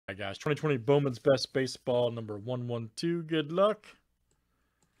right, guys. 2020 Bowman's Best Baseball number 112. Good luck.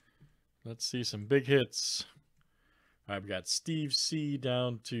 Let's see some big hits. All right, we got Steve C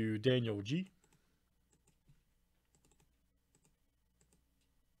down to Daniel G.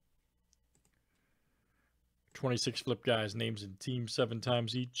 $26 flip guys, names and teams 7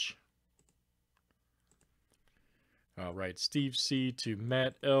 times each. All right, Steve C to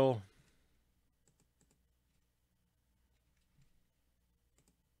Matt L.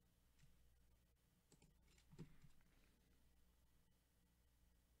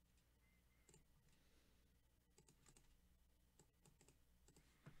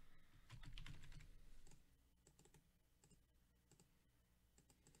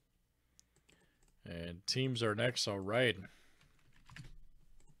 And teams are next. All right.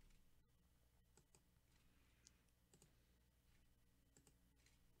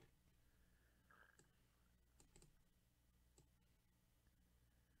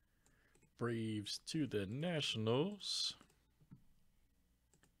 Braves to the Nationals.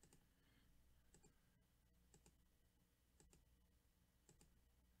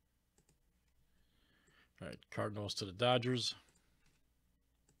 All right, Cardinals to the Dodgers.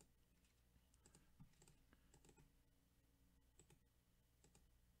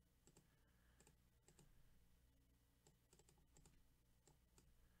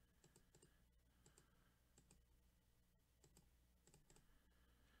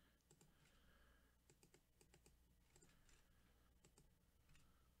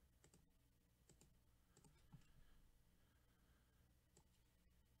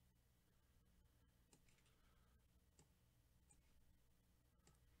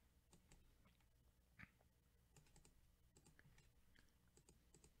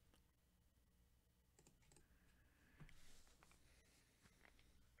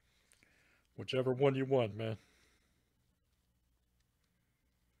 Whichever one you want, man.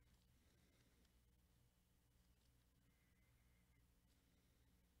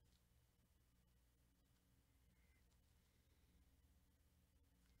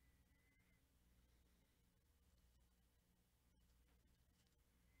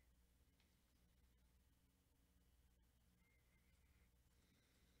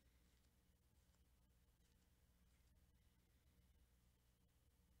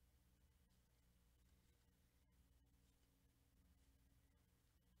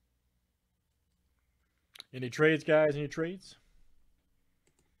 Any trades, guys? Any trades?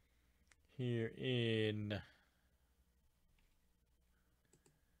 Here in...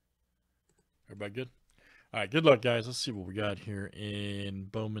 Everybody good? All right, good luck, guys. Let's see what we got here in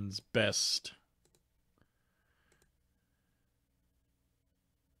Bowman's Best.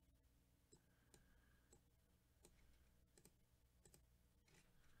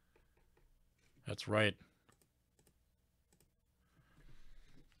 That's right.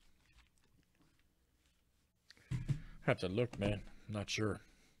 Have to look, man. I'm not sure.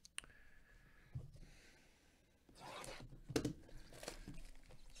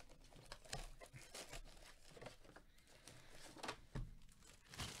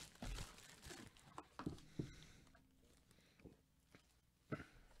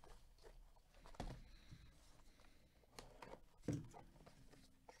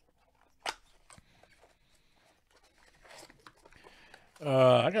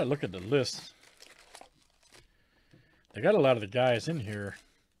 I gotta look at the list. They got a lot of the guys in here.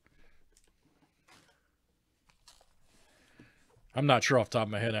 I'm not sure off the top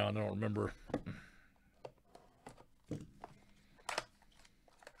of my head now. I don't remember.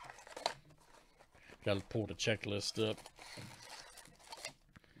 Got to pull the checklist up.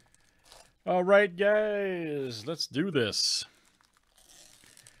 All right, guys. Let's do this.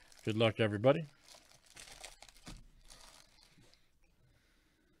 Good luck, everybody.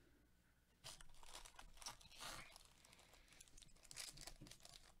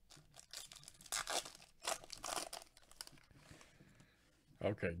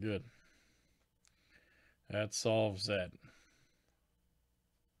 Okay, good. That solves that.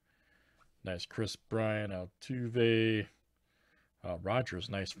 Nice Chris Bryant, Altuve. Rogers,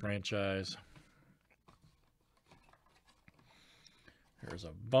 nice franchise. Here's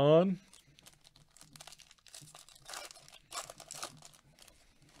a Vaughn.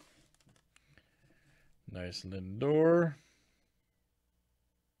 Nice Lindor.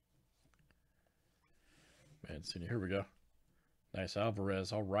 Mancini, here we go. Nice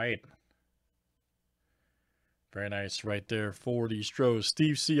Alvarez, all right. Very nice right there for the Stros.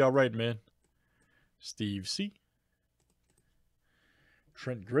 Steve C, all right, man. Steve C.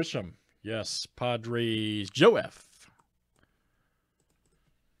 Trent Grisham, yes. Padres, Joe F.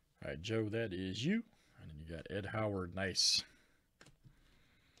 All right, Joe, that is you. And then you got Ed Howard, nice.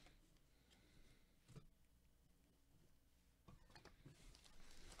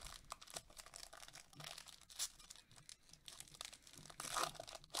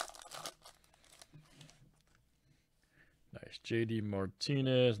 JD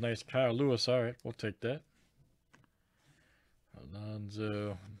Martinez. Nice Kyle Lewis. All right, we'll take that.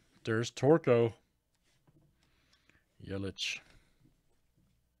 Alonzo. There's Torco. Yelich.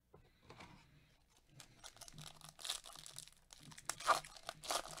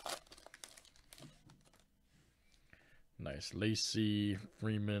 Nice. Lacey,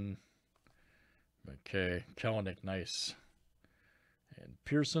 Freeman, McKay, Kalanick, nice. And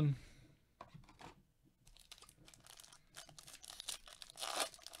Pearson.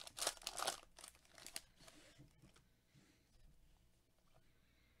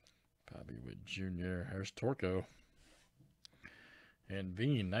 Bobby Witt Jr. There's Torco. And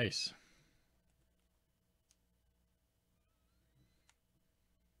Veen, nice.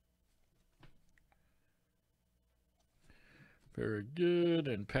 Very good.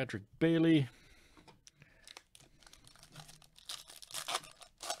 And Patrick Bailey.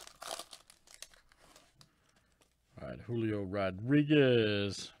 All right, Julio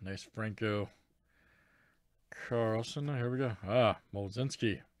Rodriguez. Nice Franco. Carlson. Here we go.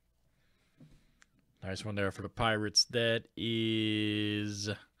 Molzinski. Nice one there for the Pirates. That is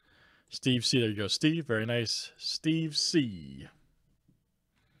Steve C. There you go, Steve. Very nice. Steve C.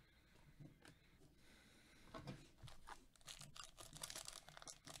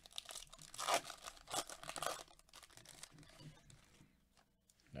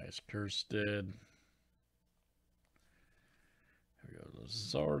 Nice Kirstead. Here we go.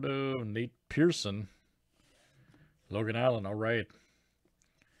 Luzardo. Nate Pearson. Logan Allen. All right.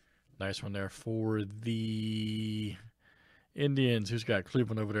 Nice one there for the Indians. Who's got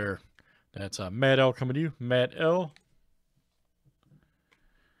Cleveland over there? That's Matt L. coming to you. Matt L.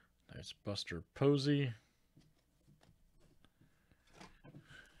 Nice Buster Posey.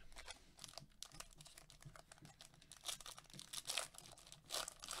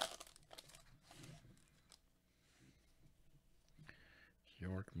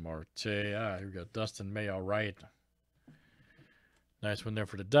 York Marte. Here we go. Dustin May. All right. Nice one there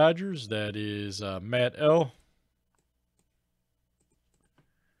for the Dodgers. That is Matt L.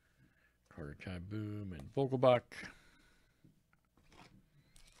 Carter Kieboom and Vogelbach.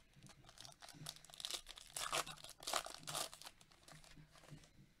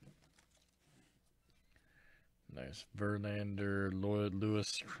 Nice Verlander, Lloyd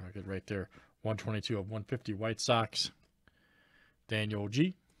Lewis. I get right there. 122 of 150 White Sox. Daniel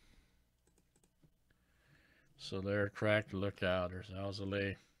G. So there, cracked. Look out. There's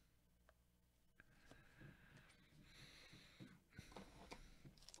Alzolay.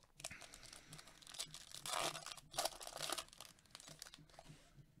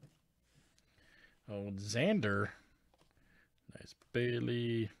 Oh, Xander. Nice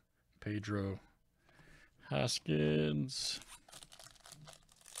Bailey. Pedro Hoskins.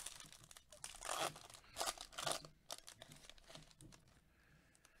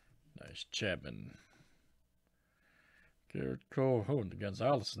 Nice Chapman. Garrett Cole. Oh,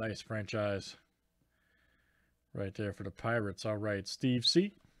 Gonzalez. Nice franchise. Right there for the Pirates. All right. Steve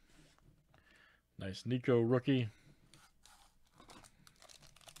C. Nice Nico rookie.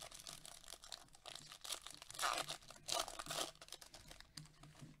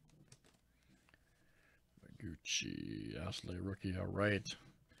 Gucci. Osley rookie. All right.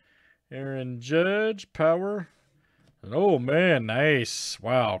 Aaron Judge. Power. And oh, man. Nice.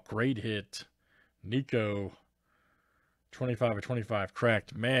 Wow. Great hit. Nico. 25 of 25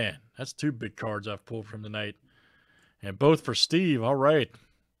 cracked. Man, that's two big cards I've pulled from tonight. And both for Steve. All right.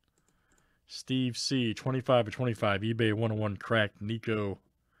 Steve C. 25 of 25. eBay 101 cracked. Nico.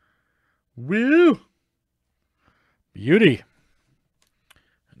 Woo! Beauty.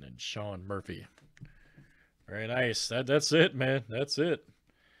 And then Sean Murphy. Very nice. That's it, man. That's it.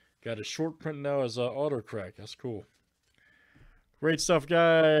 Got a short print now as auto crack. That's cool. Great stuff,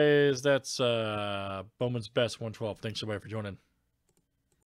 guys. That's Bowman's Best 112. Thanks everybody for joining.